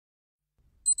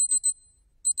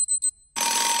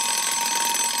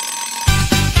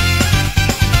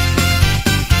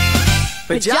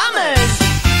Pajamas!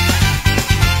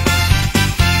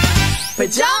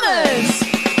 Pajamas!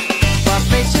 What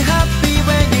makes you happy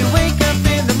when you wake up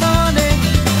in the morning?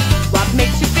 What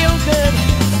makes you feel good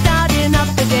starting up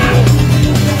the day?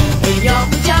 In your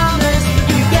pajamas,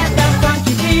 you get that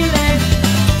funky feeling.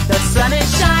 The sun is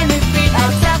shining, feet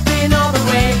are tapping all the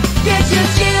way. Get your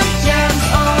gym jams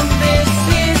on, this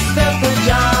is the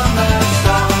pajama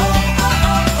song.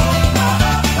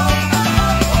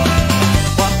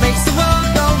 What makes the world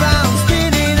go round,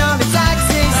 spinning on its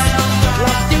axis?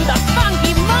 Let's do the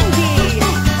funky monkey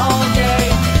all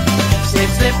day.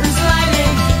 Slip and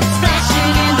sliding,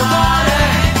 splashing in the water.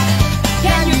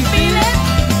 Can you feel it?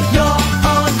 You're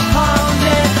on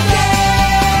holiday.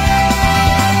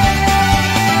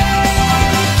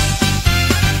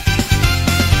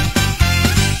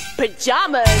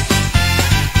 pajamas.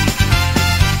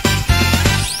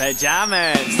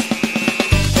 Pajamas.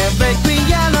 Red, green,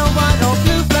 yellow, white or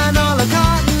blue, flannel or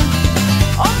cotton.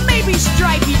 Or maybe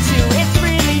stripey too, it's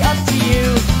really up to you.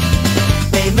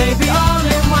 They may be all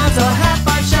in ones or have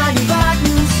 5 shiny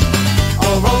buttons,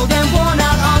 or old and worn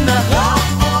out on the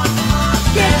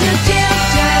Get your gym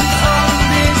jams on,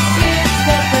 this is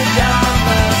the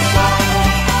pajama song.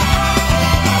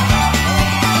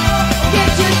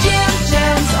 Get your gym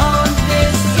jams on,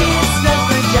 this is the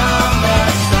pajama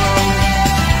song.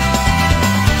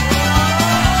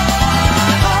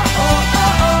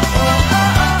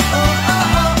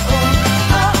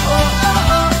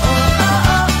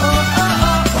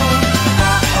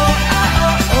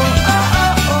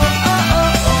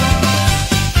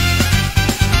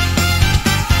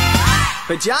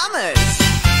 Pajamas.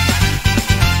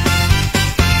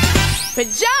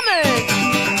 Pajamas.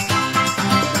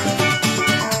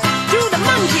 Do the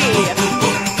monkey.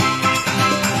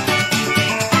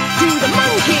 Do the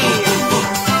monkey.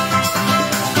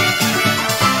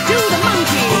 Do the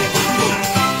monkey.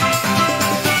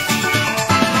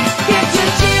 Get your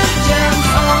gym jams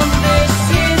on, this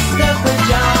is the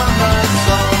pajama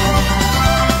song.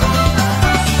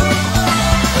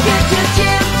 Get your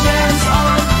gym jams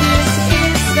on, this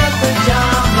is the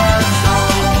pajama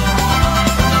song.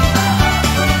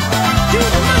 Do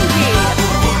the monkey.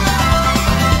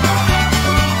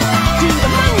 Do the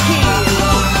monkey.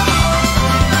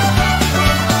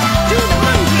 Do the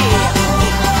monkey.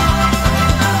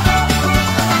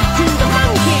 Do the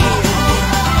monkey.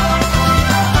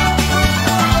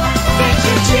 Get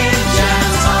your gym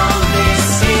jams on, this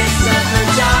is the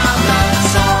pajama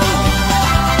song.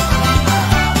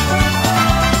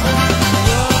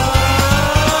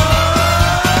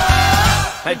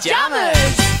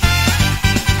 Pajamas.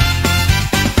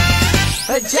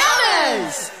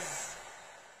 Pajamas!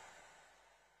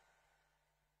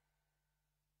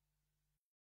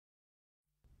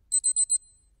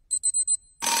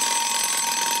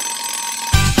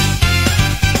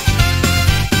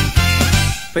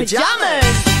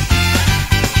 Pajamas.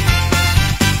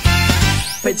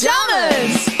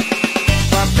 Pajamas.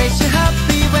 What makes you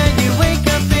happy when you wake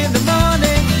up in the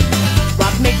morning?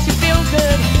 What makes you feel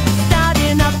good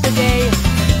starting up the day?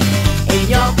 In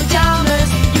your pajamas,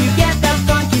 you get that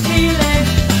funky feeling.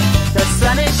 The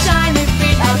sun is shining,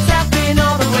 feet out tapping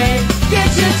all the way. Get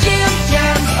your gym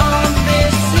jams on,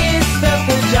 this is the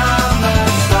pajama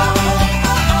song.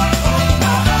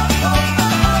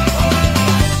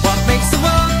 What makes the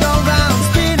world go round,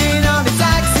 spinning on its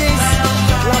axis?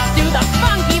 Let's do the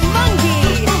funky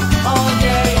monkey All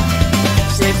day,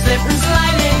 slip and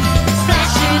sliding,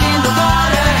 splashing in the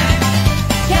water.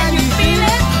 Can you feel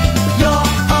it? You're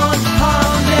on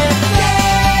holiday.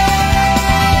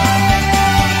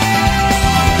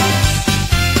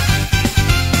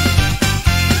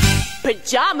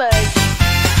 pajamas.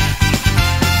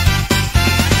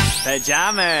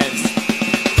 Pajamas.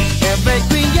 Red,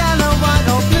 green, yellow, white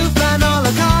or blue, flannel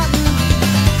or cotton.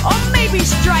 Or maybe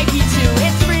stripey too,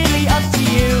 it's really up to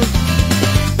you.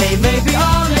 They may be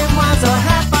all in ones or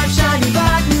have 5 shiny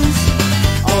buttons,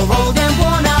 or old and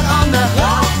worn out on the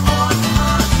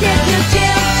Get your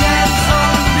gym jams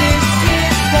on, this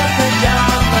is the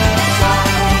pajama song.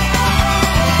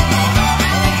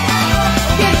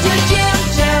 Get your gym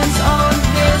jams on,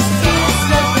 this is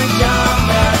the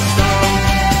pajama song.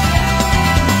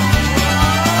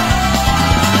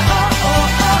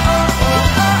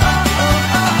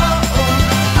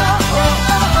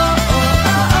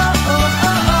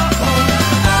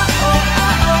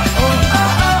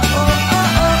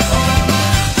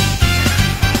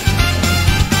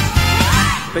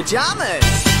 Pajamas.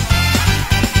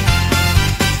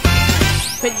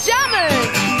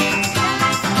 Pajamas.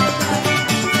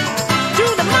 Do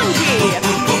the monkey.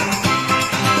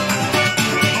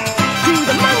 Do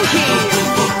the monkey.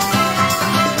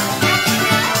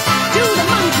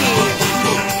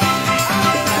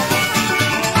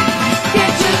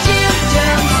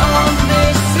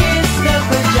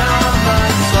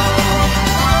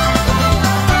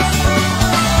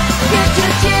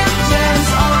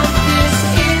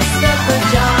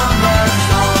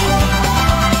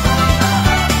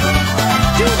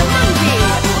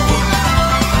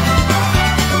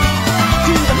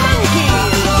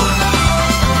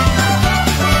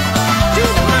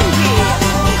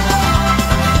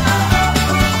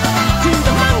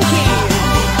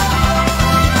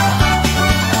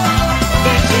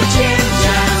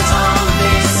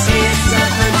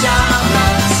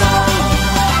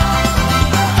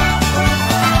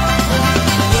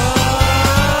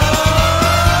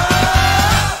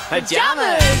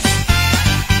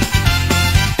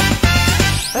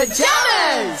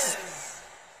 Pajamas!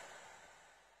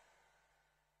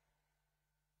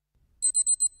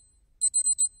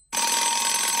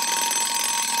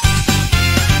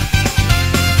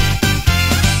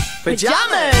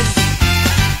 Pajamas!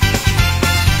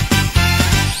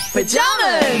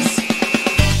 Pajamas!